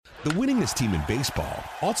The winningest team in baseball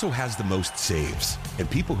also has the most saves, and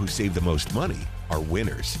people who save the most money are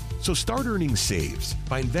winners. So start earning saves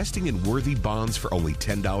by investing in worthy bonds for only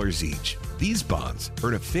 $10 each. These bonds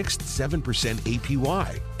earn a fixed 7%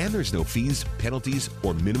 APY, and there's no fees, penalties,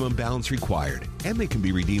 or minimum balance required, and they can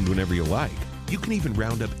be redeemed whenever you like. You can even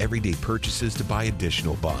round up everyday purchases to buy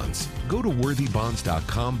additional bonds. Go to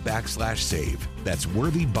worthybonds.com/save. That's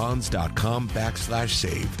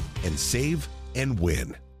worthybonds.com/save and save and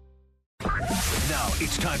win. Now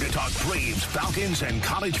it's time to talk Braves, Falcons, and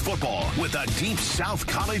college football with a Deep South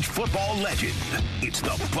college football legend. It's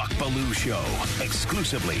the Buck Belue Show,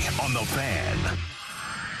 exclusively on The Fan.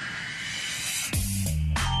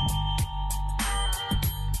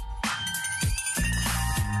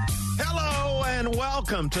 Hello and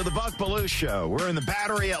welcome to the Buck Belue Show. We're in the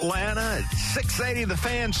Battery, Atlanta at 680 The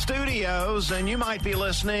Fan Studios, and you might be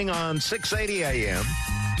listening on 680 AM.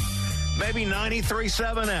 Maybe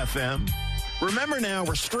 93.7 FM. Remember now,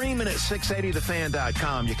 we're streaming at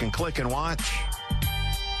 680thefan.com. You can click and watch.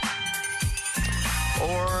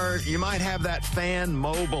 Or you might have that Fan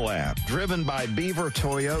mobile app driven by Beaver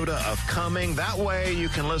Toyota of Cumming. That way you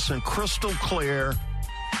can listen crystal clear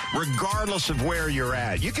regardless of where you're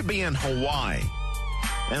at. You could be in Hawaii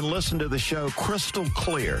and listen to the show crystal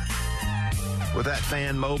clear with that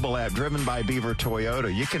Fan mobile app driven by Beaver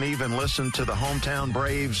Toyota. You can even listen to the Hometown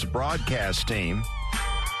Braves broadcast team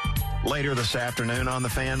later this afternoon on the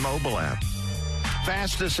Fan mobile app.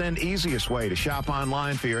 Fastest and easiest way to shop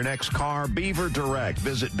online for your next car, Beaver Direct.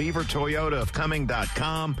 Visit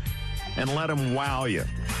beavertoyotaofcumming.com and let them wow you.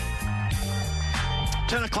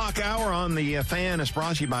 10 o'clock hour on the Fan is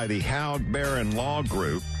brought to you by the Howard Barron Law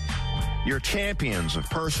Group. Your champions of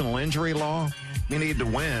personal injury law. You need to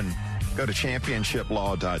win. Go to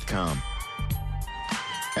championshiplaw.com.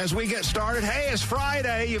 As we get started, hey, it's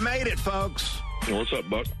Friday. You made it, folks. What's up,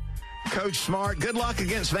 Buck? Coach Smart, good luck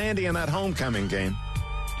against Vandy in that homecoming game.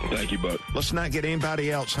 Thank you, Buck. Let's not get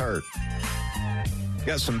anybody else hurt.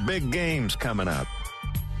 Got some big games coming up.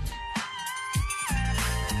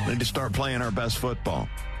 Need to start playing our best football.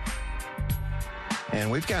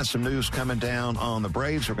 And we've got some news coming down on the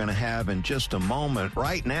Braves we're going to have in just a moment.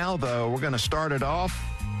 Right now, though, we're going to start it off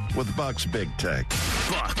with Buck's Big Take.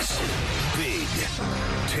 Buck's Big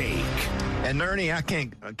Take. And Ernie, I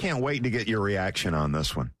can't wait to get your reaction on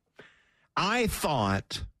this one. I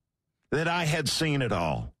thought that I had seen it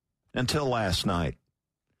all until last night.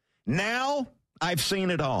 Now I've seen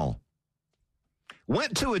it all.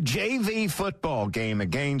 Went to a JV football game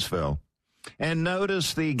at Gainesville and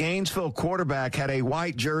noticed the Gainesville quarterback had a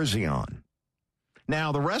white jersey on.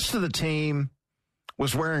 Now, the rest of the team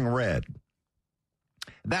was wearing red.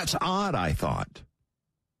 That's odd, I thought.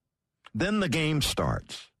 Then the game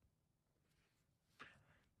starts.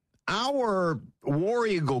 Our War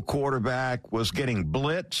Eagle quarterback was getting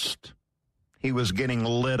blitzed. He was getting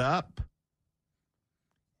lit up.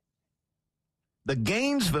 The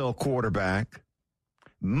Gainesville quarterback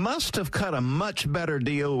must have cut a much better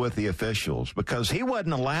deal with the officials because he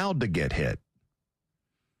wasn't allowed to get hit.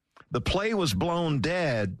 The play was blown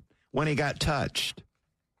dead when he got touched.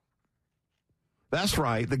 That's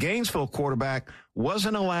right. The Gainesville quarterback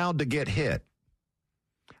wasn't allowed to get hit.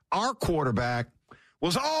 Our quarterback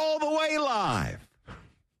was all the way live.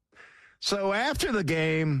 So after the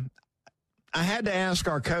game, I had to ask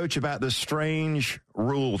our coach about this strange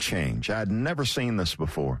rule change. I'd never seen this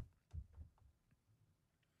before.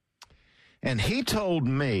 And he told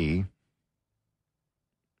me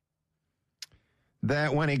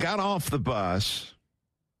that when he got off the bus,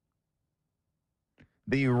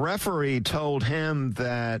 the referee told him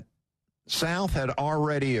that South had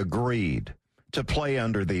already agreed to play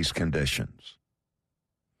under these conditions.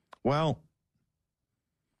 Well,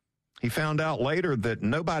 he found out later that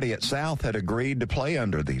nobody at South had agreed to play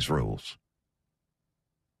under these rules.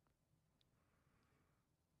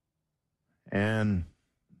 And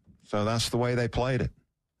so that's the way they played it.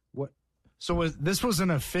 What? So this was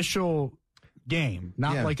an official game,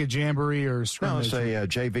 not like a jamboree or a scrimmage? No,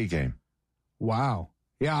 it's a JV game. Wow.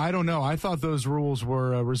 Yeah, I don't know. I thought those rules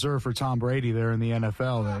were reserved for Tom Brady there in the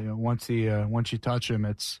NFL. That, once you touch him,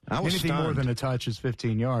 it's anything more than a touch is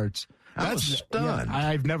 15 yards. I was stunned. Yeah,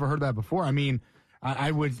 I've never heard that before. I mean,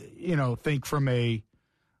 I would think from a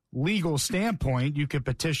legal standpoint, you could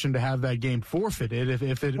petition to have that game forfeited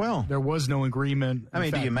if there was no agreement. I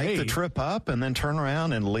mean, do you make the trip up and then turn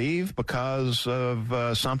around and leave because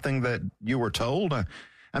of something that you were told?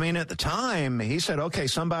 I mean, at the time, he said, okay,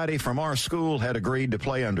 somebody from our school had agreed to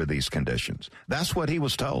play under these conditions. That's what he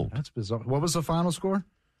was told. That's bizarre. What was the final score?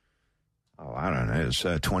 Oh, I don't know. It's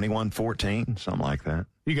 21-14, something like that.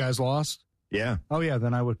 You guys lost? Yeah. Oh, yeah,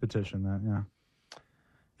 then I would petition that, yeah.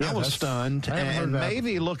 I was stunned, and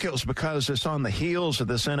maybe, look, it was because it's on the heels of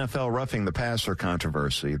this NFL roughing the passer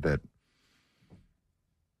controversy that,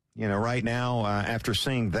 right now, after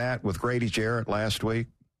seeing that with Grady Jarrett last week,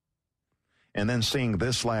 and then seeing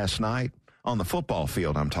this last night on the football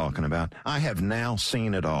field I'm talking about, I have now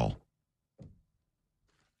seen it all.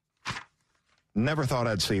 Never thought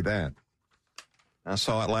I'd see that. I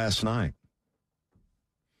saw it last night.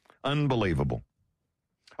 Unbelievable.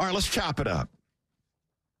 All right, let's chop it up.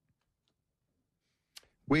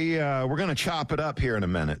 We're going to chop it up here in a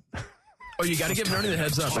minute. Oh, you got to give Nerdy the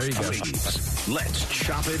heads up. There you go. Let's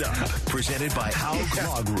chop it up. Presented by Haug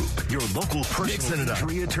Law Group, your local personal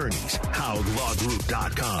injury attorneys.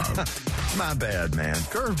 HaugLawGroup.com. My bad, man.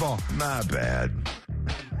 Curveball. My bad.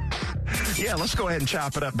 Yeah, let's go ahead and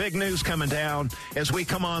chop it up. Big news coming down as we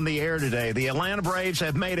come on the air today. The Atlanta Braves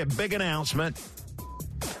have made a big announcement.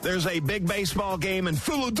 There's a big baseball game in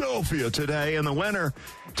Philadelphia today, and the winner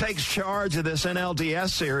takes charge of this NLDS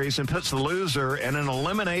series and puts the loser in an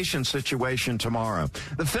elimination situation tomorrow.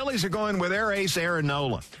 The Phillies are going with their ace, Aaron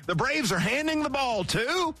Nola. The Braves are handing the ball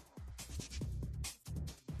to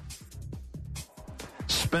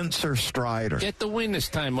Spencer Strider. Get the win this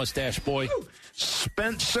time, mustache boy.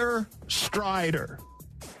 Spencer Strider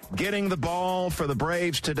getting the ball for the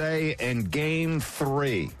Braves today in Game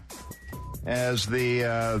 3. As the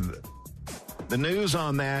news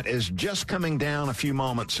on that is just coming down a few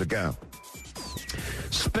moments ago.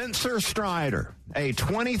 Spencer Strider, a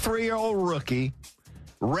 23-year-old rookie,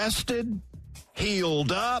 rested,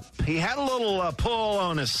 healed up. He had a little pull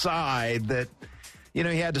on his side that, he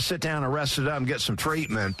had to sit down and rest it up and get some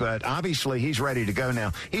treatment, but obviously he's ready to go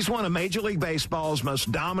now. He's one of Major League Baseball's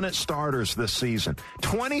most dominant starters this season.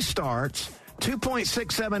 20 starts,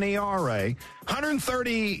 2.67 ERA,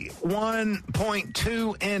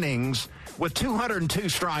 131.2 innings with 202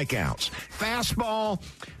 strikeouts. Fastball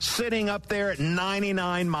sitting up there at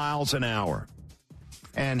 99 miles an hour.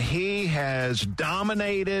 And he has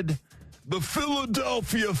dominated the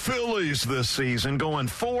Philadelphia Phillies this season, going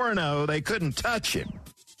 4-0. They couldn't touch him.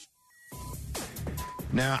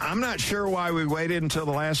 Now, I'm not sure why we waited until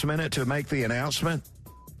the last minute to make the announcement.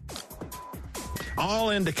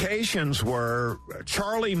 All indications were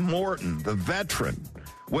Charlie Morton, the veteran,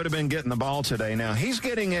 would have been getting the ball today. Now, he's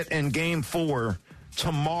getting it in Game 4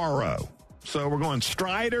 tomorrow. So we're going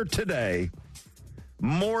Strider today,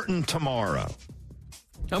 Morton tomorrow.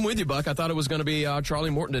 I'm with you, Buck. I thought it was going to be Charlie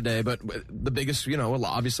Morton today, but the biggest,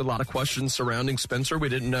 obviously a lot of questions surrounding Spencer. We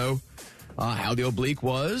didn't know how the oblique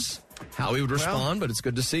was, how he would respond, but it's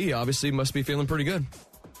good to see. He obviously must be feeling pretty good.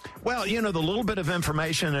 Well, the little bit of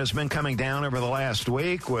information that has been coming down over the last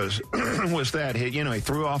week was that he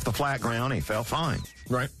threw off the flat ground. He felt fine.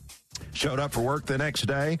 Right. Showed up for work the next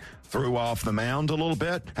day, threw off the mound a little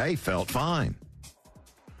bit. Hey, felt fine.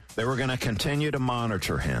 They were going to continue to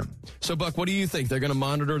monitor him. So, Buck, what do you think? They're going to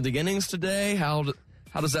monitor the innings today? How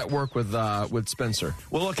does that work with Spencer?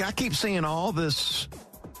 Well, look, I keep seeing all this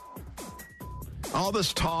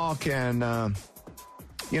talk and, the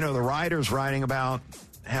writers writing about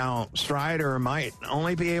how Strider might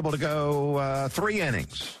only be able to go 3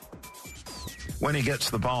 innings when he gets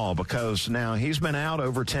the ball because now he's been out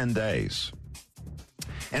over 10 days.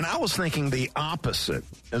 And I was thinking the opposite,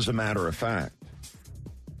 as a matter of fact.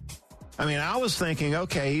 I was thinking,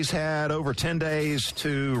 okay, he's had over 10 days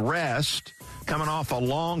to rest, coming off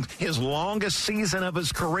his longest season of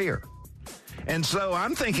his career. And so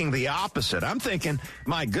I'm thinking the opposite. I'm thinking,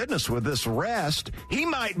 my goodness, with this rest, he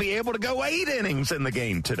might be able to go 8 innings in the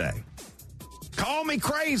game today. Call me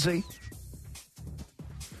crazy.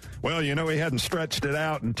 Well, he hadn't stretched it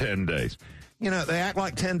out in 10 days. They act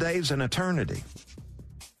like 10 days an eternity.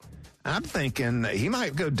 I'm thinking he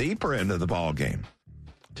might go deeper into the ball game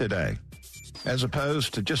today, as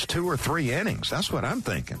opposed to just 2 or 3 innings. That's what I'm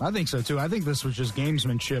thinking. I think so, too. I think this was just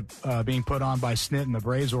gamesmanship being put on by Snit and the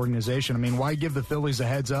Braves organization. Why give the Phillies a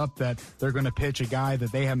heads up that they're going to pitch a guy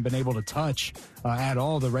that they haven't been able to touch at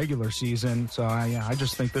all the regular season? So, I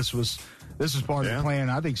just think this was part of the plan.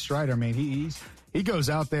 I think Strider, he goes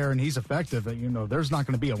out there and he's effective. There's not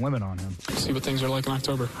going to be a limit on him. See what things are like in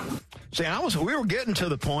October. See, we were getting to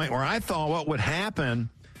the point where I thought what would happen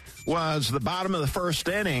was the bottom of the first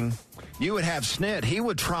inning, you would have Snit. He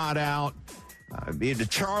would trot out either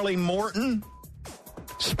Charlie Morton,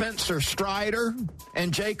 Spencer Strider,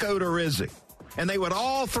 and Jake Odorizzi. And they would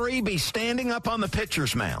all 3 be standing up on the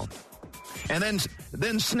pitcher's mound. And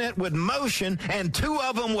then Snit would motion, and 2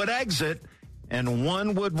 of them would exit, and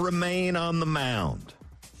 1 would remain on the mound.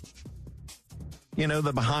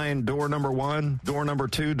 The behind door number 1, door number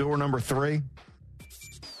 2, door number 3.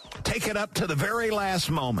 Take it up to the very last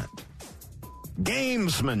moment.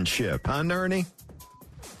 Gamesmanship, huh, Nerney?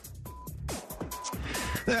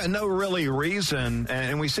 No really reason,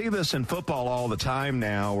 and we see this in football all the time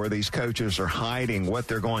now, where these coaches are hiding what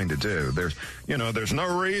they're going to do. There's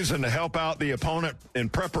no reason to help out the opponent in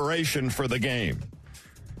preparation for the game.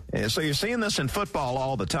 And so you're seeing this in football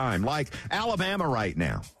all the time, like Alabama right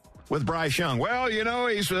now with Bryce Young. Well,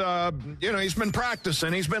 he's been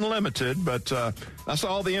practicing, he's been limited, but that's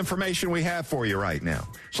all the information we have for you right now.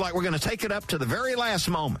 It's like we're going to take it up to the very last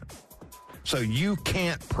moment, so you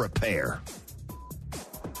can't prepare.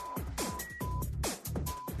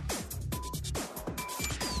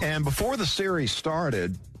 And before the series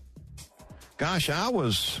started, gosh, I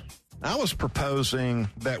was proposing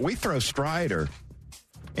that we throw Strider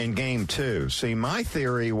in game 2. See, my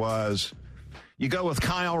theory was you go with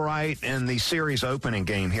Kyle Wright in the series opening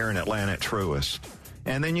game here in Atlanta at Truist,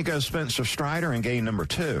 and then you go Spencer Strider in game number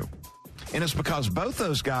 2. And it's because both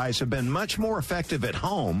those guys have been much more effective at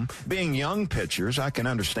home, being young pitchers. I can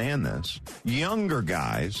understand this. Younger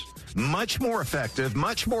guys, much more effective,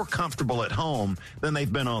 much more comfortable at home than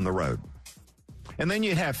they've been on the road. And then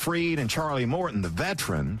you'd have Fried and Charlie Morton, the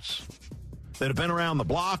veterans that have been around the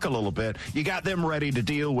block a little bit. You got them ready to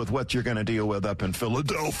deal with what you're going to deal with up in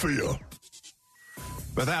Philadelphia.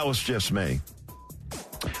 But that was just me.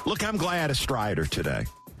 Look, I'm glad it's Strider today.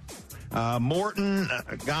 Morton,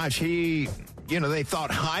 gosh, they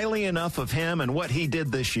thought highly enough of him and what he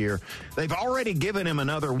did this year. They've already given him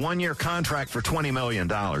another one-year contract for $20 million.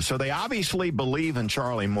 So they obviously believe in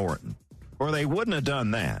Charlie Morton, or they wouldn't have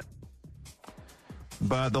done that.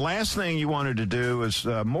 But the last thing you wanted to do is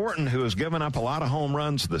Morton, who has given up a lot of home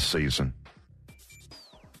runs this season,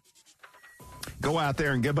 go out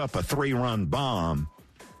there and give up a 3-run bomb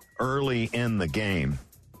early in the game.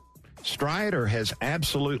 Strider has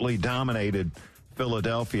absolutely dominated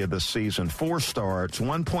Philadelphia this season. 4 starts,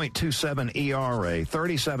 1.27 ERA,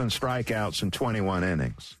 37 strikeouts in 21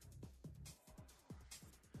 innings.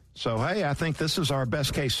 So, hey, I think this is our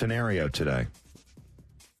best-case scenario today.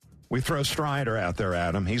 We throw Strider out there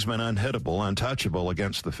at him. He's been unhittable, untouchable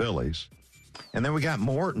against the Phillies. And then we got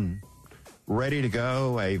Morton ready to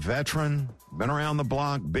go, a veteran, been around the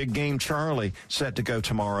block, big game Charlie, set to go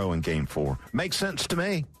tomorrow in game 4. Makes sense to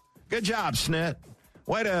me. Good job, Snit.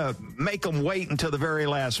 Way to make them wait until the very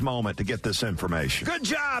last moment to get this information. Good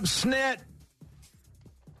job, Snit.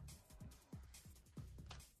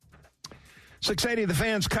 680 The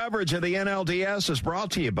Fan's coverage of the NLDS is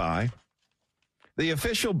brought to you by the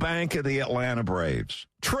official bank of the Atlanta Braves,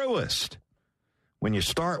 Truist. When you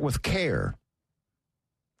start with care,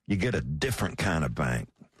 you get a different kind of bank.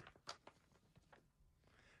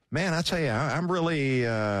 Man, I tell you, I'm really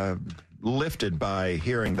lifted by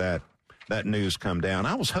hearing that news come down.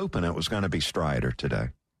 I was hoping it was going to be Strider today.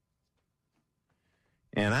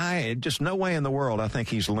 And just no way in the world I think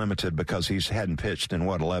he's limited because he hadn't pitched in,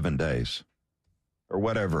 11 days? Or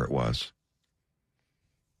whatever it was.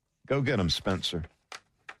 Go get him, Spencer.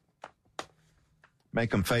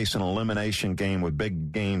 Make him face an elimination game with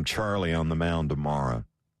big game Charlie on the mound tomorrow.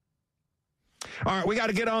 All right, we got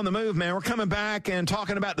to get on the move, man. We're coming back and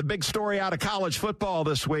talking about the big story out of college football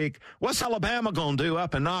this week. What's Alabama going to do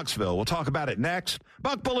up in Knoxville? We'll talk about it next.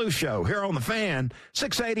 Buck Belue Show here on The Fan,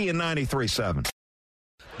 680 and 93.7.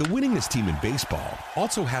 The winningest team in baseball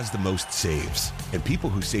also has the most saves, and people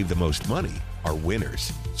who save the most money are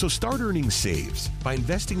winners. So start earning saves by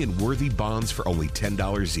investing in worthy bonds for only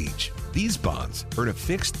 $10 each. These bonds earn a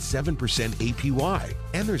fixed 7% APY,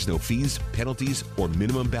 and there's no fees, penalties, or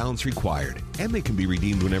minimum balance required, and they can be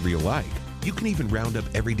redeemed whenever you like. You can even round up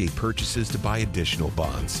everyday purchases to buy additional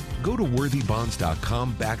bonds. Go to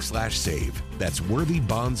worthybonds.com/save. That's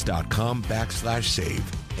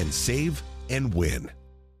worthybonds.com/save and save and win.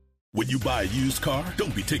 When you buy a used car,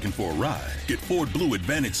 don't be taken for a ride. Get Ford Blue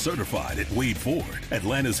Advantage certified at Wade Ford,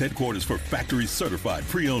 Atlanta's headquarters for factory-certified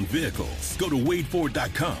pre-owned vehicles. Go to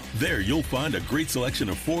WadeFord.com. There you'll find a great selection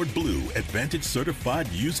of Ford Blue Advantage certified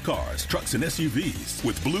used cars, trucks, and SUVs.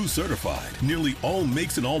 With Blue certified, nearly all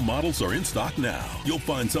makes and all models are in stock now. You'll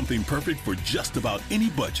find something perfect for just about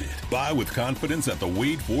any budget. Buy with confidence at the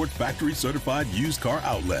Wade Ford factory-certified used car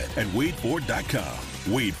outlet at WadeFord.com.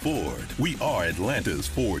 Wade Ford. We are Atlanta's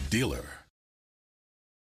Ford dealer.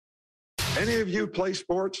 Any of you play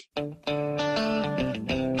sports? Turn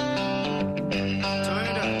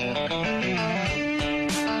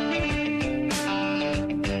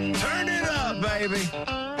it up, baby.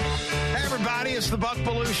 Hey, everybody, it's the Buck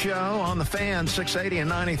Belue Show on The Fan, 680 and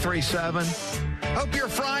 93.7. Hope your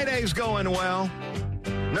Friday's going well.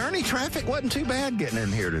 Nerney, traffic wasn't too bad getting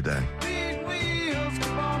in here today.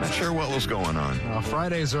 Not sure what was going on.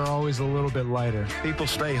 Fridays are always a little bit lighter. People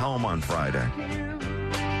stay home on Friday.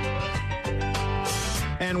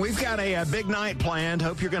 And we've got a big night planned.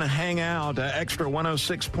 Hope you're going to hang out. Extra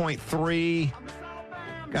 106.3.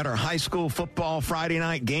 Got our high school football Friday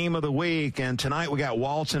night game of the week. And tonight we got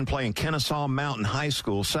Walton playing Kennesaw Mountain High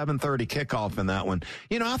School. 7:30 kickoff in that one.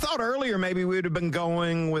 You know, I thought earlier maybe we would have been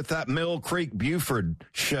going with that Mill Creek Buford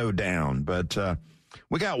showdown. But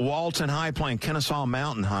we got Walton High playing Kennesaw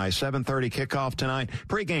Mountain High. 7:30 kickoff tonight.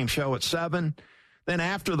 Pregame show at 7. Then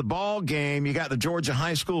after the ball game, you got the Georgia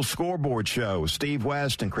High School scoreboard show with Steve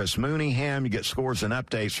West and Chris Mooneyham. You get scores and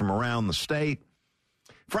updates from around the state.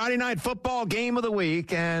 Friday night football game of the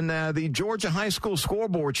week and the Georgia High School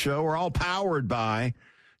scoreboard show are all powered by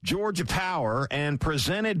Georgia Power and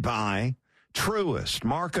presented by Truist,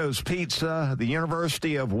 Marco's Pizza, the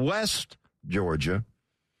University of West Georgia,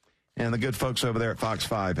 and the good folks over there at Fox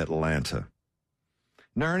 5 Atlanta.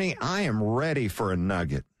 Nerney, I am ready for a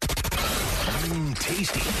nugget.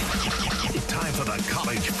 Tasty. Time for the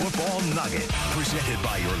College Football Nugget. Presented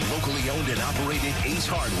by your locally owned and operated Ace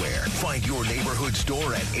Hardware. Find your neighborhood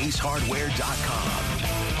store at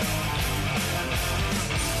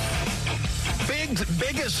acehardware.com.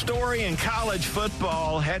 Biggest story in college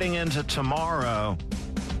football heading into tomorrow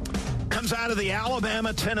comes out of the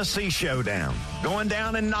Alabama-Tennessee showdown. Going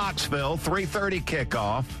down in Knoxville, 3:30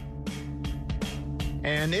 kickoff.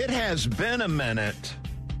 And it has been a minute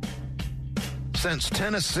since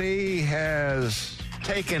Tennessee has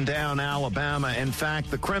taken down Alabama. In fact,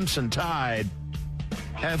 the Crimson Tide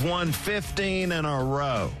have won 15 in a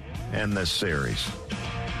row in this series.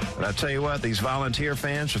 But I tell you what, these Volunteer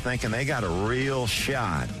fans are thinking they got a real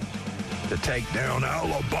shot to take down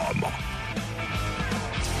Alabama.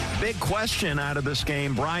 Big question out of this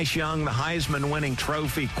game. Bryce Young, the Heisman-winning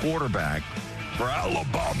trophy quarterback for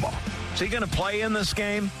Alabama. Is he going to play in this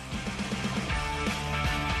game?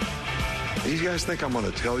 These guys think I'm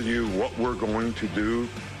going to tell you what we're going to do?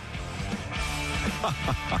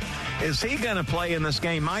 Is he going to play in this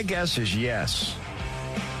game? My guess is yes.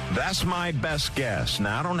 That's my best guess.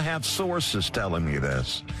 Now, I don't have sources telling me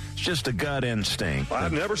this. It's just a gut instinct.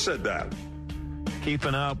 I've never said that.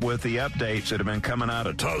 Keeping up with the updates that have been coming out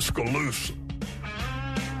of Tuscaloosa.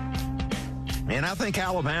 And I think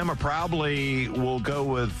Alabama probably will go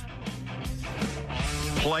with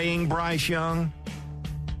playing Bryce Young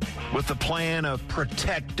with the plan of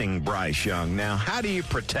protecting Bryce Young. Now, how do you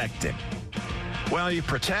protect him? Well, you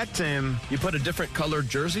protect him. You put a different colored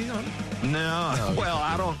jersey on? No. Well,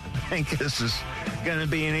 I don't think this is going to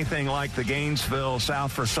be anything like the Gainesville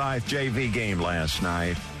South Forsyth JV game last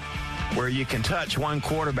night, where you can touch one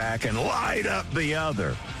quarterback and light up the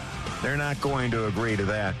other. They're not going to agree to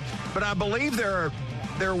that. But I believe there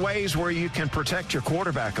are ways where you can protect your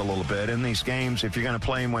quarterback a little bit in these games if you're going to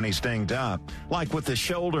play him when he's dinged up, like with the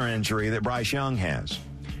shoulder injury that Bryce Young has.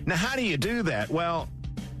 Now, how do you do that? Well,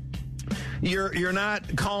 you're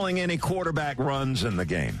not calling any quarterback runs in the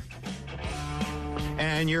game.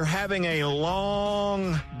 And you're having a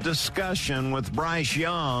long discussion with Bryce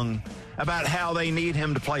Young about how they need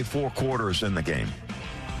him to play 4 quarters in the game.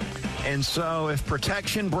 And so if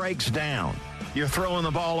protection breaks down, you're throwing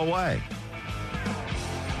the ball away.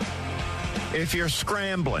 If you're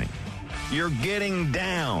scrambling, you're getting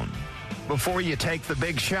down before you take the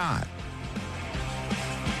big shot.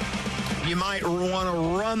 You might want to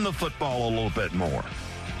run the football a little bit more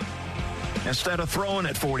instead of throwing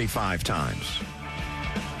it 45 times.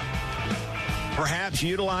 Perhaps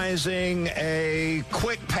utilizing a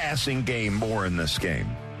quick passing game more in this game,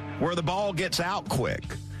 where the ball gets out quick.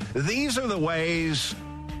 These are the ways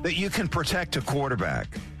that you can protect a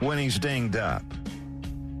quarterback when he's dinged up.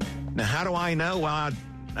 Now, how do I know? Well,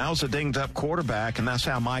 I was a dinged-up quarterback, and that's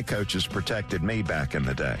how my coaches protected me back in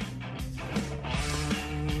the day.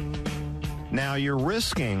 Now, you're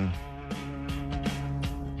risking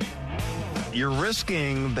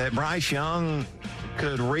that Bryce Young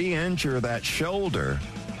could re-injure that shoulder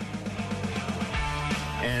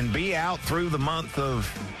and be out through the month of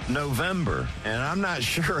November. And I'm not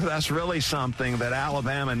sure that's really something that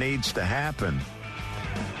Alabama needs to happen.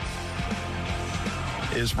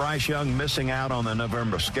 Is Bryce Young missing out on the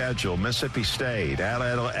November schedule? Mississippi State, at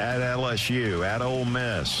LSU, at Ole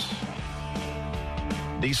Miss.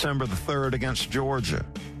 December the 3rd against Georgia,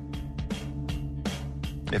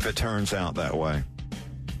 if it turns out that way.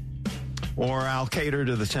 Or I'll cater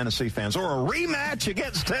to the Tennessee fans. Or a rematch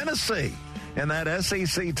against Tennessee in that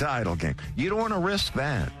SEC title game. You don't want to risk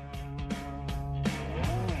that.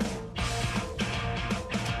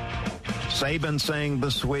 Saban saying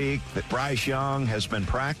this week that Bryce Young has been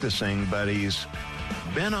practicing, but he's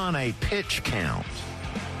been on a pitch count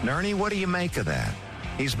Ernie, what do you make of that?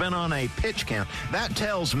 He's been on a pitch count. That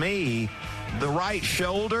tells me the right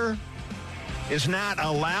shoulder is not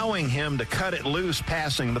allowing him to cut it loose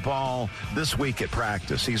passing the ball this week at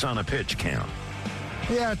practice. He's on a pitch count.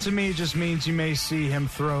 Yeah, to me, it just means you may see him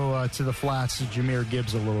throw to the flats to Jahmyr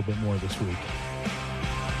Gibbs a little bit more this week.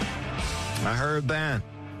 I heard that.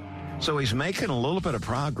 So he's making a little bit of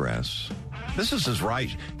progress. This is his right.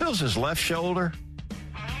 Feels his left shoulder.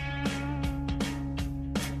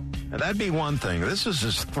 Now, that'd be one thing. This is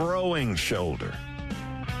his throwing shoulder.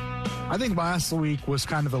 I think last week was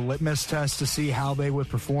kind of a litmus test to see how they would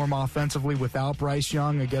perform offensively without Bryce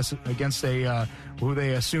Young against a who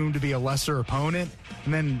they assumed to be a lesser opponent.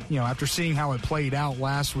 And then, after seeing how it played out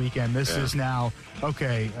last weekend, this is now,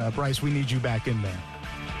 okay, Bryce, we need you back in there.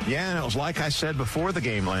 Yeah, and it was like I said before the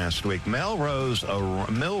game last week, Milrose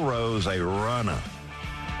a runner.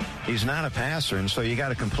 He's not a passer, and so you got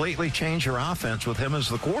to completely change your offense with him as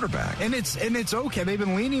the quarterback. And it's okay. They've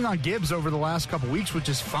been leaning on Gibbs over the last couple weeks, which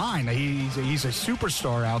is fine. He's a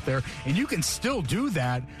superstar out there, and you can still do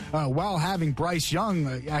that while having Bryce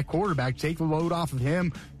Young at quarterback. Take the load off of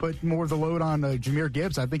him, put more of the load on Jahmyr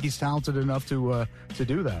Gibbs. I think he's talented enough to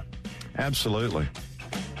do that. Absolutely.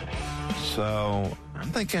 So I'm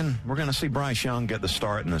thinking we're going to see Bryce Young get the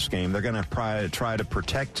start in this game. They're going to try to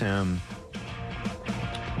protect him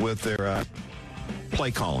with their play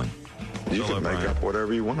calling. You can make up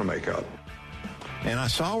whatever you want to make up. And I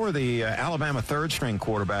saw where the Alabama third-string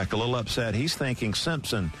quarterback, a little upset. He's thinking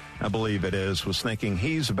Simpson, I believe it is, was thinking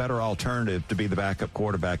he's a better alternative to be the backup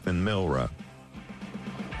quarterback than Milroe.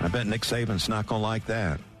 I bet Nick Saban's not going to like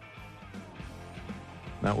that.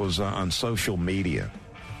 That was on social media.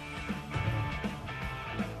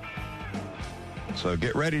 So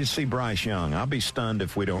get ready to see Bryce Young. I'll be stunned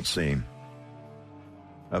if we don't see him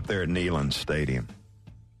up there at Neyland Stadium.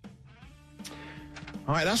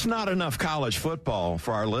 All right, that's not enough college football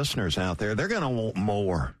for our listeners out there. They're going to want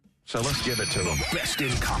more. So let's give it to them. Best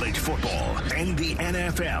in college football and the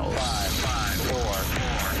NFL. 5, 4,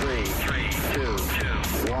 3,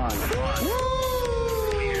 2, 1. Woo!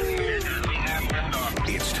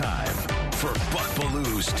 It's time for Buck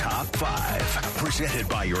Belew's Top 5. Presented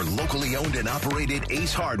by your locally owned and operated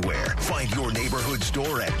Ace Hardware. Find your neighborhood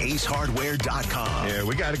store at acehardware.com. Yeah,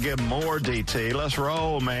 we got to give more, DT. Let's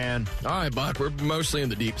roll, man. All right, Buck. We're mostly in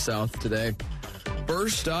the Deep South today.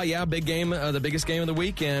 First, big game, the biggest game of the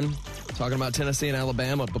weekend. Talking about Tennessee and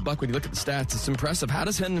Alabama. But, Buck, when you look at the stats, it's impressive. How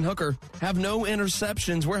does Hendon Hooker have no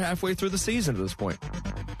interceptions? We're halfway through the season at this point.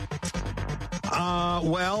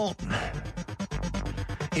 Well,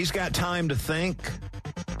 he's got time to think.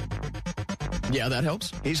 Yeah, that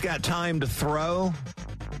helps. He's got time to throw.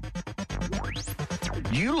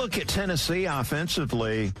 You look at Tennessee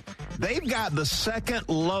offensively, they've got the second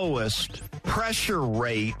lowest pressure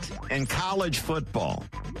rate in college football.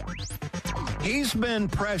 He's been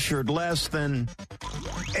pressured less than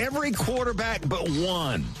every quarterback but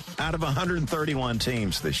one out of 131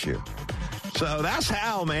 teams this year. So that's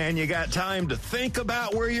how, man, you got time to think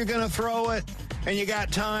about where you're going to throw it, and you got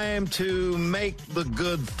time to make the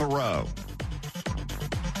good throw.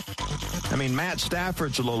 I mean, Matt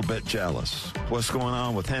Stafford's a little bit jealous. What's going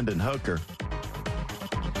on with Hendon Hooker?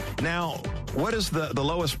 Now, what does the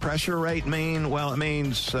lowest pressure rate mean? Well, it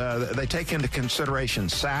means they take into consideration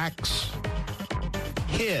sacks,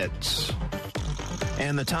 hits,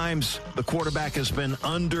 and the times the quarterback has been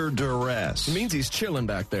under duress. It means he's chilling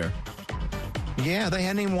back there. Yeah, they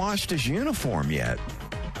hadn't even washed his uniform yet.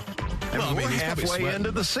 We're he's halfway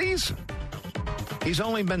into the season. He's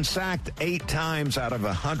only been sacked 8 times out of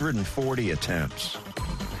 140 attempts.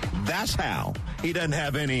 That's how he doesn't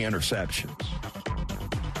have any interceptions.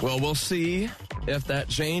 Well, we'll see if that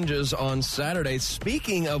changes on Saturday.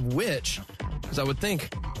 Speaking of which, because I would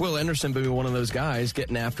think Will Anderson would be one of those guys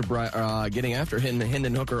getting after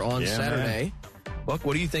Hendon Hooker on Saturday. Man. Buck,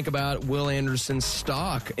 what do you think about Will Anderson's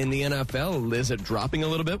stock in the NFL? Is it dropping a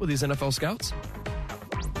little bit with these NFL scouts?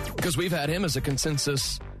 Because we've had him as a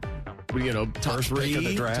consensus, top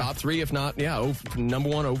three, if not, number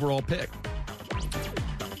one overall pick.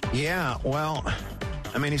 Yeah, well,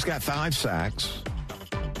 I mean, he's got 5 sacks.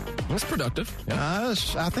 That's productive. Yeah.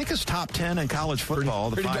 I think it's top 10 in college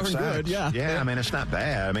football, pretty the 5 sacks. Good, yeah. I mean, it's not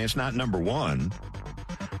bad. I mean, it's not number one,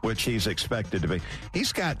 which he's expected to be.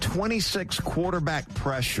 He's got 26 quarterback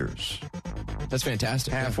pressures. That's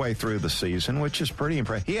fantastic. Halfway through the season, which is pretty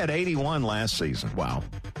impressive. He had 81 last season. Wow.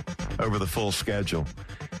 Over the full schedule.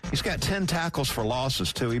 He's got 10 tackles for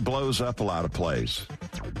losses, too. He blows up a lot of plays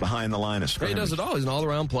behind the line of scrimmage. He does it all. He's an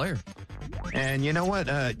all-around player. And you know what?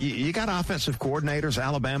 You got offensive coordinators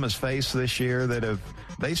Alabama's faced this year that have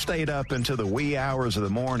They stayed up into the wee hours of the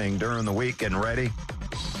morning during the week getting ready,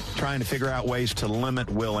 trying to figure out ways to limit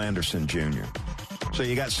Will Anderson Jr. So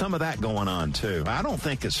you got some of that going on, too. I don't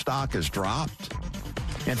think his stock has dropped.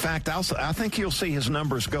 In fact, I think you'll see his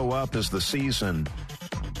numbers go up as the season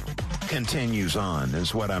continues on,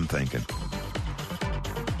 is what I'm thinking.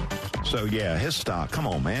 So, yeah, his stock, come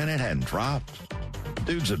on, man, it hadn't dropped.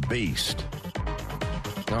 Dude's a beast.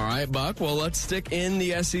 All right, Buck. Well, let's stick in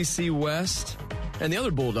the SEC West and the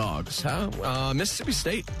other Bulldogs. Mississippi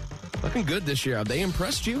State, looking good this year. Have they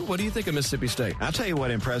impressed you? What do you think of Mississippi State? I'll tell you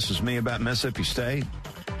what impresses me about Mississippi State.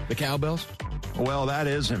 The Cowbells? Well, that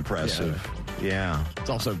is impressive. Yeah. It's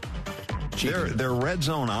also their red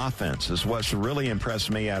zone offense is what's really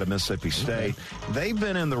impressed me out of Mississippi State. Okay. They've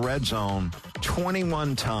been in the red zone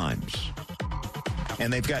 21 times,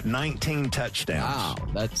 and they've got 19 touchdowns.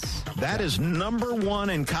 Wow, that is number one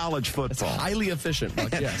in college football. That's highly efficient,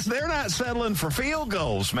 Buck, yes. They're not settling for field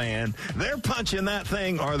goals, man. They're punching that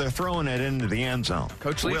thing or they're throwing it into the end zone.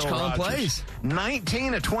 Coach Leach calling plays.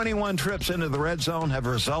 19 of 21 trips into the red zone have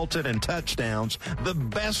resulted in touchdowns, the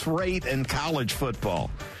best rate in college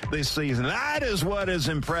football this season. That is what has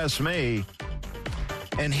impressed me.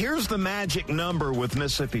 And here's the magic number with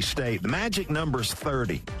Mississippi State. The magic number is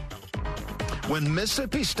 30. When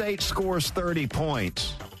Mississippi State scores 30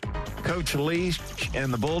 points, Coach Leach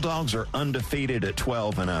and the Bulldogs are undefeated at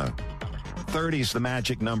 12-0. 30 is the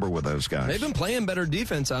magic number with those guys. They've been playing better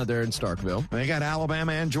defense out there in Starkville. They got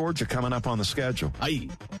Alabama and Georgia coming up on the schedule.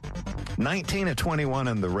 19 of 21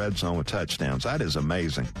 in the red zone with touchdowns. That is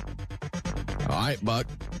amazing. All right, Buck.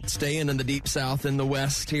 Staying in the Deep South in the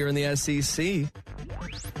West here in the SEC.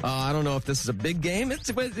 I don't know if this is a big game.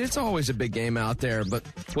 It's always a big game out there. But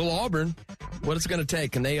will Auburn, what it's going to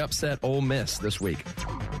take? Can they upset Ole Miss this week?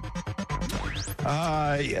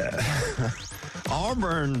 Yeah.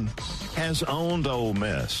 Auburn has owned Ole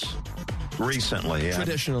Miss recently. Yeah.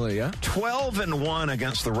 Traditionally, yeah. 12-1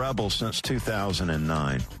 against the Rebels since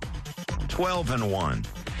 2009. 12-1.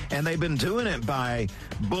 And they've been doing it by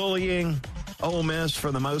bullying Ole Miss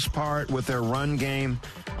for the most part with their run game.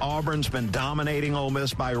 Auburn's been dominating Ole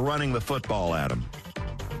Miss by running the football at them.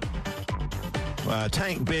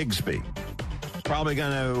 Tank Bigsby, probably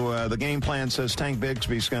going to, the game plan says Tank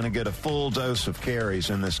Bigsby's going to get a full dose of carries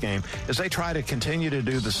in this game as they try to continue to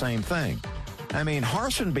do the same thing. I mean,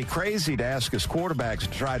 Harsin would be crazy to ask his quarterbacks to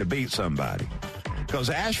try to beat somebody because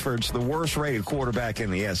Ashford's the worst-rated quarterback in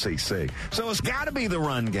the SEC. So it's got to be the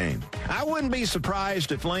run game. I wouldn't be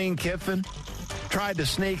surprised if Lane Kiffin tried to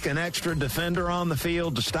sneak an extra defender on the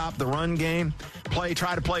field to stop the run game, try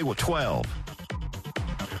to play with 12.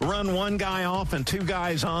 Run one guy off and two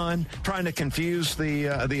guys on, trying to confuse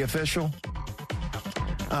the official.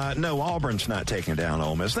 No, Auburn's not taking down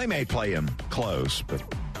Ole Miss. They may play him close, but,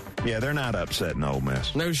 yeah, they're not upsetting Ole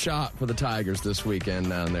Miss. No shot for the Tigers this weekend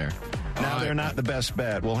down there. Now, they're not the best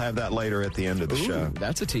bet. We'll have that later at the end of the show.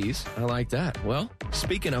 That's a tease. I like that. Well,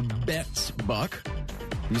 speaking of bets, Buck.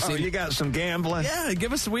 You got some gambling? Yeah,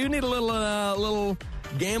 we need a little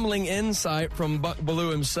gambling insight from Buck Bellew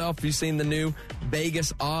himself. Have you seen the new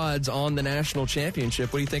Vegas odds on the national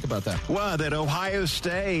championship? What do you think about that? Well, that Ohio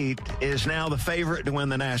State is now the favorite to win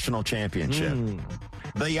the national championship.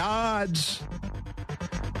 The odds,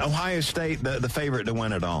 Ohio State, the favorite to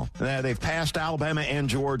win it all. They've passed Alabama and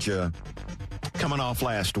Georgia coming off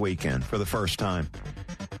last weekend for the first time.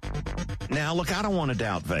 Now, look, I don't want to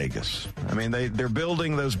doubt Vegas. I mean, they're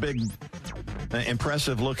building those big,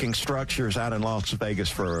 impressive-looking structures out in Las Vegas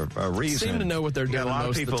for a reason. Seem to know what they're doing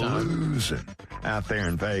most of the time. A lot of people losing out there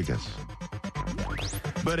in Vegas.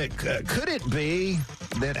 But could it be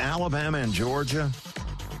that Alabama and Georgia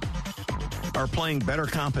are playing better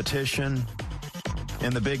competition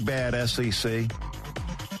in the big bad SEC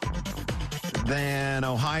than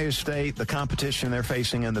Ohio State, the competition they're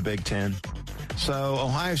facing in the Big Ten? So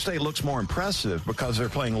Ohio State looks more impressive because they're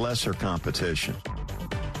playing lesser competition.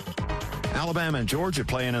 Alabama and Georgia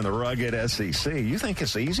playing in the rugged SEC. You think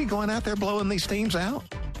it's easy going out there blowing these teams out?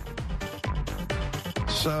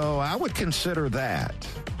 So I would consider that.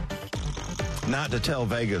 Not to tell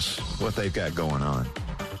Vegas what they've got going on.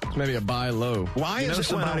 Maybe a buy low. Why is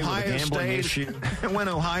it when Ohio State, when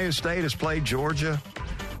Ohio State has played Georgia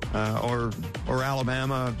or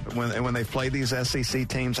Alabama, when they've played these SEC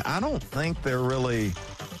teams, I don't think they're really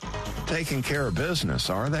taking care of business,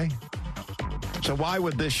 are they? So why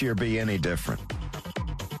would this year be any different?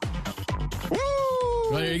 Woo!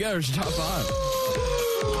 Well, there you go. There's your top five.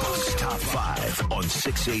 Buck's Top 5 on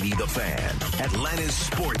 680 The Fan, Atlanta's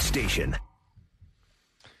sports station.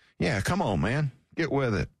 Yeah, come on, man. Get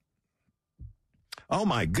with it. Oh,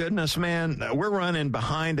 my goodness, man. We're running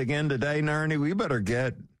behind again today, Nerney. We better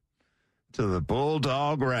get to the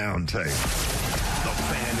Bulldog Roundtable. The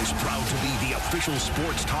Fan is proud to be the official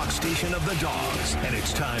sports talk station of the Dogs. And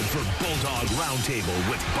it's time for Bulldog Roundtable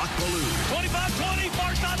with Buck Belue. 25-20,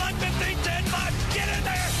 far sideline, 15, 10, 5. Get in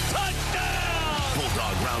there. Touchdown.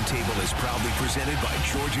 Bulldog Roundtable is proudly presented by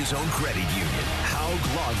Georgia's own credit union, Haug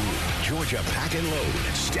Law Group, Georgia Pack and Load,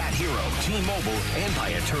 Stat Hero, T-Mobile, and by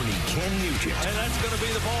attorney Ken Nugent. And that's going to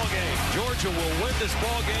be the ball game. Georgia will win this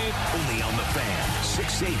ball game. Only on the Fan,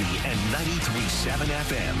 680 and 93.7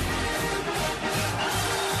 FM.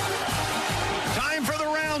 Time for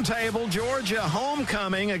the Roundtable. Georgia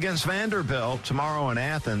homecoming against Vanderbilt tomorrow in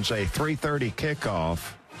Athens, a 3:30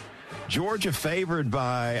 kickoff. Georgia favored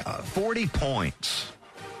by 40 points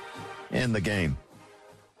in the game.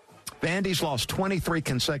 Vandy's lost 23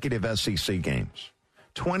 consecutive SEC games,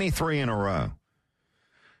 23 in a row.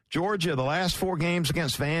 Georgia, the last 4 games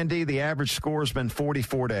against Vandy, the average score has been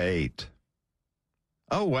 44-8.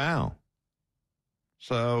 Oh, wow.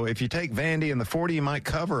 So if you take Vandy and the 40, you might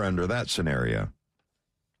cover under that scenario.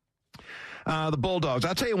 The Bulldogs,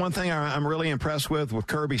 I'll tell you one thing I'm really impressed with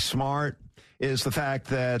Kirby Smart is the fact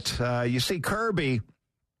that you see Kirby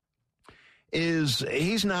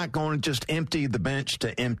he's not going to just empty the bench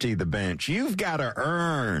to empty the bench. You've got to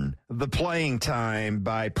earn the playing time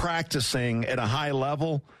by practicing at a high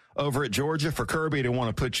level over at Georgia for Kirby to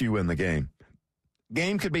want to put you in the game.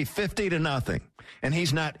 Game could be 50-0, and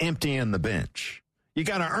he's not emptying the bench. You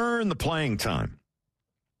got to earn the playing time.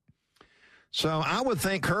 So I would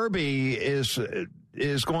think Kirby is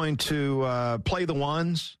going to play the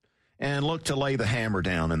ones and look to lay the hammer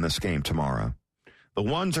down in this game tomorrow. The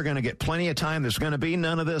ones are going to get plenty of time. There's going to be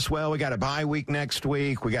none of this, well, we got a bye week next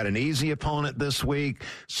week. We got an easy opponent this week.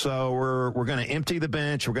 So we're going to empty the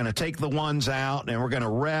bench. We're going to take the ones out, and we're going to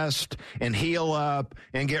rest and heal up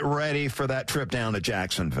and get ready for that trip down to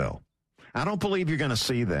Jacksonville. I don't believe you're going to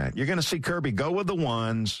see that. You're going to see Kirby go with the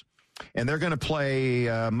ones, and they're going to play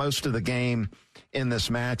most of the game in this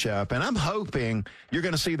matchup. And I'm hoping you're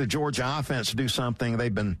going to see the Georgia offense do something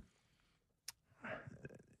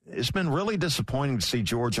it's been really disappointing to see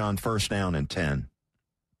Georgia on 1st down and 10.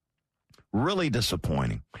 Really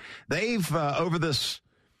disappointing. They've, over this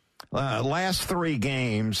last 3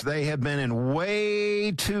 games, they have been in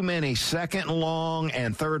way too many 2nd and long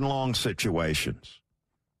and 3rd and long situations.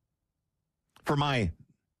 For my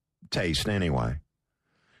taste, anyway.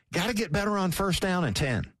 Got to get better on 1st down and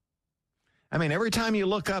 10. I mean, every time you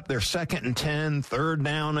look up, they're 2nd and 10, 3rd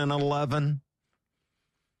down and 11.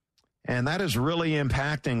 And that is really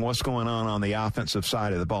impacting what's going on the offensive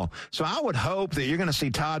side of the ball. So I would hope that you're going to see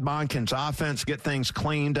Todd Monken's offense get things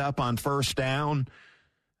cleaned up on 1st down,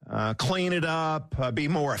 clean it up, be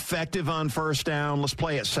more effective on 1st down. Let's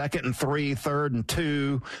play it 2nd and 3, 3rd and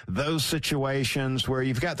 2, those situations where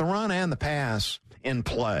you've got the run and the pass in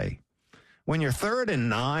play. When you're 3rd and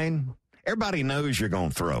 9, everybody knows you're going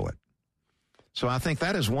to throw it. So I think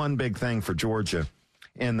that is one big thing for Georgia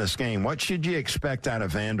in this game. What should you expect out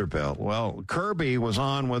of Vanderbilt? Well, Kirby was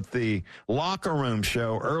on with the locker room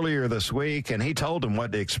show earlier this week, and he told them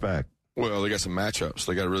what to expect. Well, they got some matchups.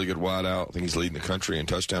 They got a really good wideout. I think he's leading the country in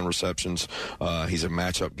touchdown receptions. He's a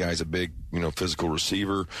matchup guy. He's a big, physical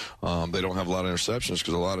receiver. They don't have a lot of interceptions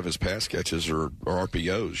because a lot of his pass catches are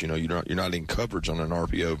RPOs. You're not in coverage on an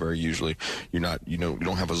RPO very usually. You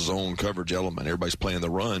don't have a zone coverage element. Everybody's playing the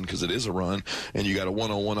run because it is a run, and you got a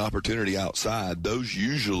one-on-one opportunity outside. Those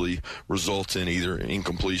usually result in either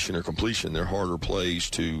incompletion or completion. They're harder plays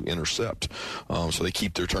to intercept. So they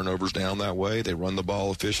keep their turnovers down that way. They run the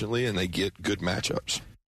ball efficiently, and they get good matchups.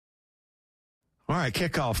 All right,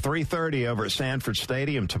 kickoff 3:30 over at Sanford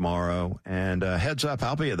Stadium tomorrow. And heads up,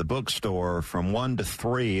 I'll be at the bookstore from 1 to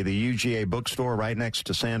 3, the UGA bookstore right next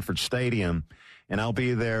to Sanford Stadium. And I'll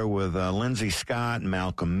be there with Lindsey Scott and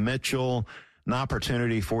Malcolm Mitchell. An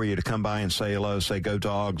opportunity for you to come by and say hello, say go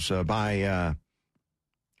Dogs, buy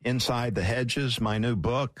Inside the Hedges, my new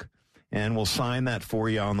book, and we'll sign that for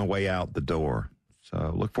you on the way out the door.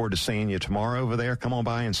 So look forward to seeing you tomorrow over there. Come on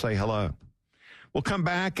by and say hello. We'll come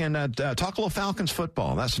back and talk a little Falcons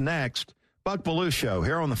football. That's next. Buck Belue Show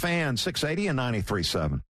here on the Fan, 680 and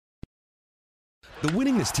 93.7. The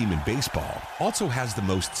winningest team in baseball also has the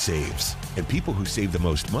most saves, and people who save the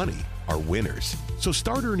most money are winners. So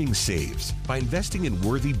start earning saves by investing in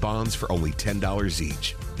worthy bonds for only $10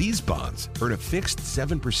 each. These bonds earn a fixed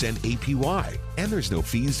 7% APY, and there's no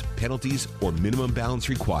fees, penalties, or minimum balance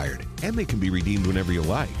required, and they can be redeemed whenever you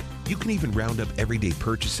like. You can even round up everyday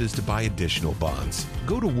purchases to buy additional bonds.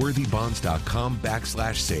 Go to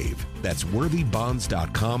worthybonds.com/save. That's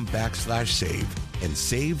worthybonds.com/save and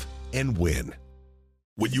save and win.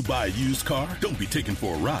 When you buy a used car, don't be taken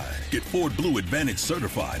for a ride. Get Ford Blue Advantage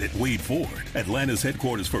certified at Wade Ford, Atlanta's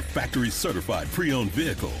headquarters for factory certified pre-owned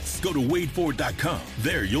vehicles. Go to wadeford.com.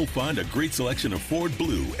 There you'll find a great selection of Ford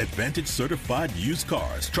Blue Advantage certified used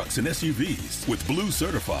cars, trucks, and SUVs. With Blue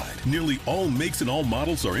certified, nearly all makes and all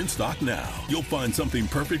models are in stock now. You'll find something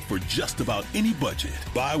perfect for just about any budget.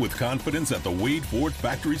 Buy with confidence at the Wade Ford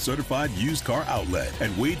factory certified used car outlet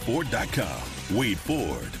at wadeford.com. Wade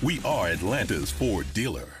Ford. We are Atlanta's Ford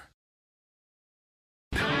dealer.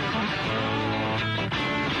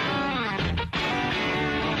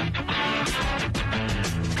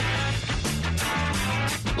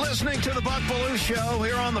 Listening to the Buck Belue Show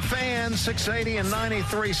here on the Fan, 680 and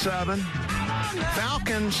 93.7.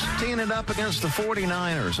 Falcons teeing it up against the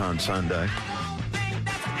 49ers on Sunday.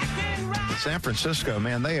 San Francisco,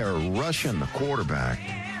 man, they are rushing the quarterback.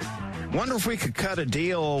 Wonder if we could cut a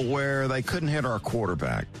deal where they couldn't hit our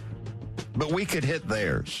quarterback, but we could hit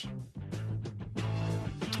theirs.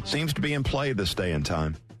 Seems to be in play this day and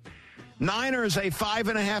time. Niners, a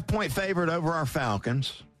 5.5-point favorite over our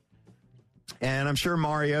Falcons. And I'm sure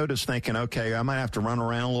Mariota's thinking, okay, I might have to run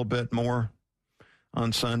around a little bit more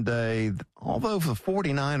on Sunday. Although the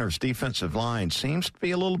 49ers defensive line seems to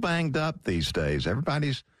be a little banged up these days.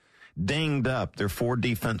 Everybody's dinged up. Their 4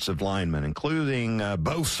 defensive linemen, including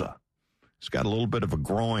Bosa. He's got a little bit of a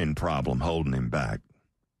groin problem holding him back.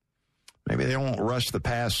 Maybe they won't rush the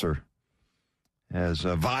passer as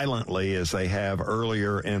violently as they have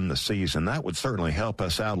earlier in the season. That would certainly help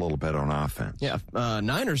us out a little bit on offense. Yeah,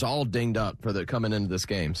 Niners all dinged up for the coming into this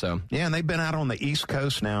game. So yeah, and they've been out on the East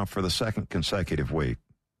Coast now for the second consecutive week.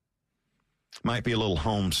 Might be a little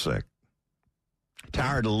homesick.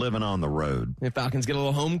 Tired of living on the road. The Falcons get a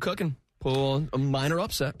little home cooking. Pull a minor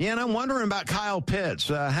upset. Yeah, and I'm wondering about Kyle Pitts.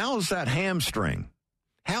 How's that hamstring?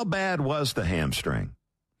 How bad was the hamstring?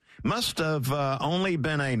 Must have only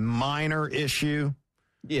been a minor issue.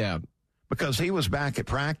 Yeah. Because he was back at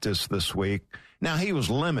practice this week. Now, he was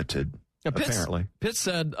limited, apparently. Pitts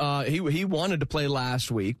said he wanted to play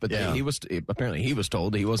last week, but he was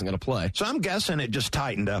told he wasn't going to play. So I'm guessing it just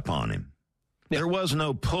tightened up on him. Yeah. There was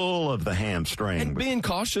no pull of the hamstring. And being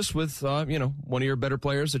cautious with, one of your better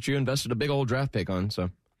players that you invested a big old draft pick on. So,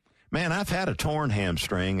 man, I've had a torn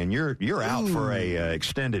hamstring, and you're out for a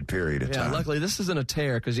extended period of time. Yeah, luckily this isn't a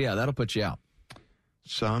tear because, that'll put you out.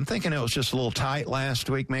 So I'm thinking it was just a little tight last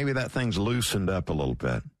week. Maybe that thing's loosened up a little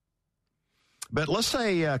bit. But let's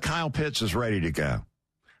say Kyle Pitts is ready to go.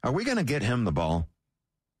 Are we going to get him the ball?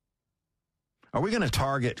 Are we going to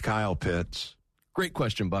target Kyle Pitts? Great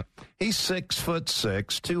question, Buck. He's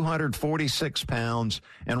 6'6", 246 pounds,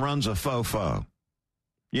 and runs a fofo.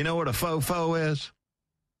 You know what a fofo is?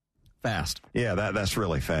 Fast. Yeah, that's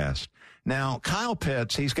really fast. Now, Kyle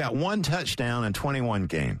Pitts, he's got 1 touchdown in 21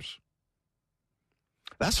 games.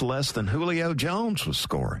 That's less than Julio Jones was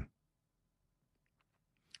scoring.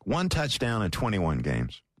 1 touchdown in 21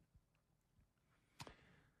 games.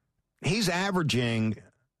 He's averaging,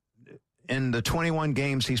 in the 21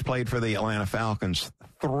 games he's played for the Atlanta Falcons,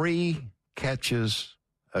 3 catches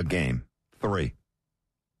a game. 3.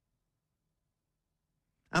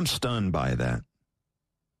 I'm stunned by that.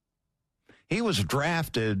 He was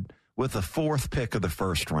drafted with the 4th pick of the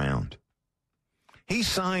first round. He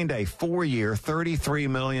signed a 4-year, $33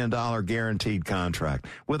 million guaranteed contract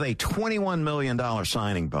with a $21 million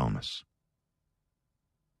signing bonus.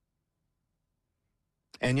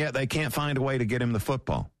 And yet they can't find a way to get him the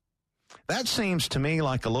football. That seems to me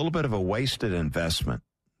like a little bit of a wasted investment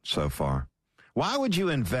so far. Why would you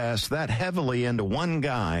invest that heavily into one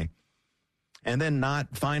guy and then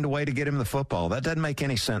not find a way to get him the football? That doesn't make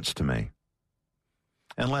any sense to me.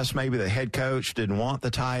 Unless maybe the head coach didn't want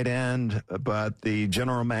the tight end, but the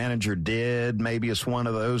general manager did. Maybe it's one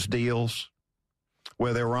of those deals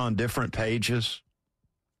where they were on different pages.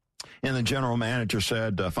 And the general manager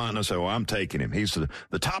said, Fontenot said, well, I'm taking him. He's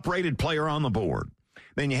the top-rated player on the board.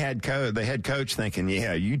 Then you had the head coach thinking,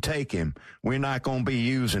 yeah, you take him. We're not going to be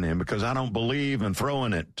using him because I don't believe in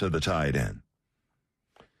throwing it to the tight end.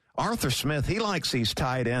 Arthur Smith, he likes these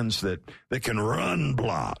tight ends that can run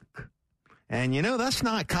block. And, that's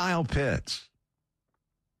not Kyle Pitts.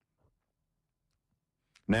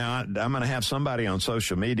 Now, I'm going to have somebody on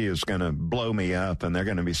social media who's going to blow me up, and they're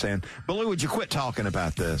going to be saying, Belue, would you quit talking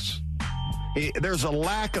about this? There's a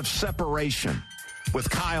lack of separation with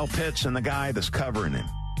Kyle Pitts and the guy that's covering him.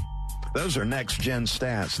 Those are next-gen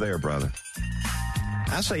stats there, brother.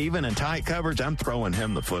 I say even in tight coverage, I'm throwing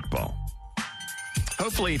him the football.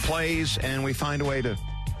 Hopefully he plays, and we find a way to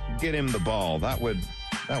get him the ball. That would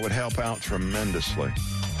help out tremendously.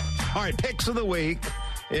 All right, picks of the week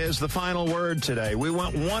is the final word today. We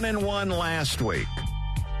went 1-1 last week.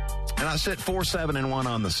 And I sit 4-7-1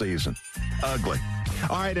 on the season. Ugly.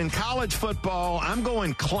 All right, in college football, I'm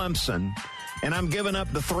going Clemson, and I'm giving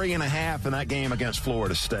up the 3.5 in that game against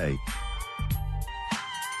Florida State.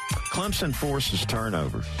 Clemson forces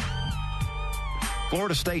turnovers.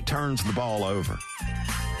 Florida State turns the ball over.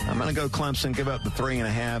 I'm going to go Clemson, give up the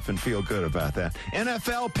 3.5, and feel good about that.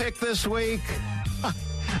 NFL pick this week.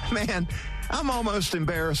 Man, I'm almost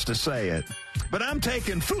embarrassed to say it, but I'm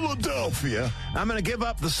taking Philadelphia. I'm going to give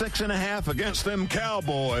up the 6.5 against them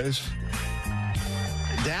Cowboys.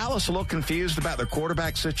 Dallas a little confused about their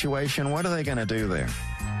quarterback situation. What are they going to do there?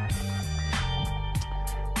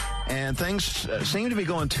 And things seem to be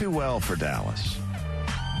going too well for Dallas.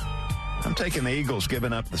 I'm taking the Eagles,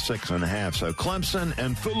 giving up the 6.5. So Clemson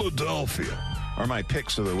and Philadelphia are my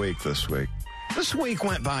picks of the week this week. This week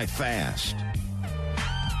went by fast.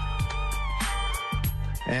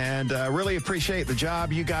 And really appreciate the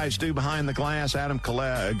job you guys do behind the glass. Adam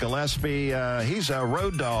Gillespie, he's a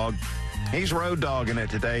road dog. He's road dogging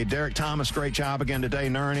it today. Derek Thomas, great job again today.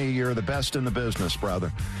 Nerney, you're the best in the business, brother.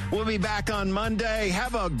 We'll be back on Monday.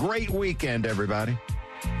 Have a great weekend, everybody.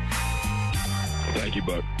 Thank you,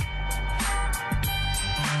 Buck.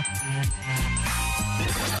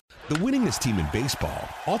 The winningest team in baseball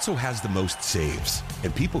also has the most saves,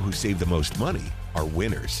 and people who save the most money are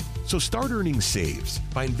winners. So start earning saves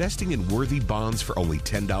by investing in worthy bonds for only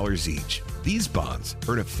 $10 each. These bonds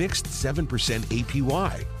earn a fixed 7%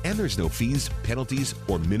 APY, and there's no fees, penalties,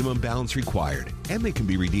 or minimum balance required, and they can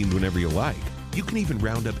be redeemed whenever you like. You can even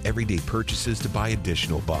round up everyday purchases to buy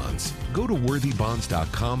additional bonds. Go to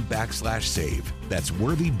worthybonds.com/save. That's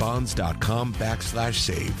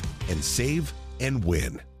worthybonds.com/save and save and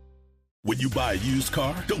win. When you buy a used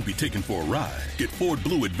car, don't be taken for a ride. Get Ford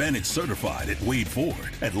Blue Advantage certified at Wade Ford,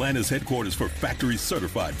 Atlanta's headquarters for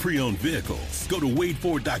factory-certified pre-owned vehicles. Go to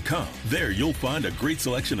WadeFord.com. There you'll find a great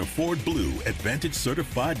selection of Ford Blue Advantage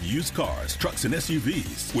certified used cars, trucks, and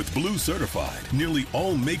SUVs. With Blue certified, nearly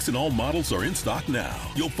all makes and all models are in stock now.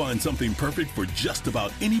 You'll find something perfect for just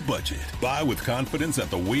about any budget. Buy with confidence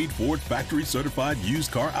at the Wade Ford factory-certified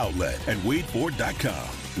used car outlet at WadeFord.com.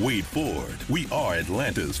 Wade Ford. We are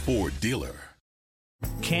Atlanta's Ford dealer.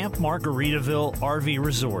 Camp Margaritaville RV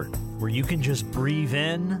Resort, where you can just breathe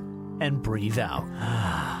in and breathe out.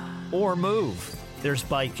 Or move. There's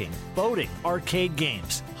biking, boating, arcade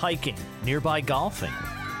games, hiking, nearby golfing.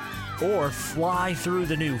 Or fly through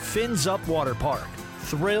the new Fins Up Water Park.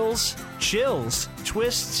 Thrills, chills,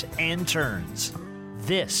 twists, and turns.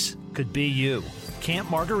 This could be you. Camp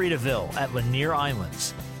Margaritaville at Lanier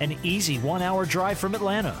Islands. An easy 1-hour drive from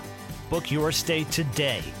Atlanta. Book your stay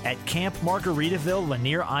today at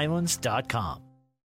campmargaritavillelanierIslands.com.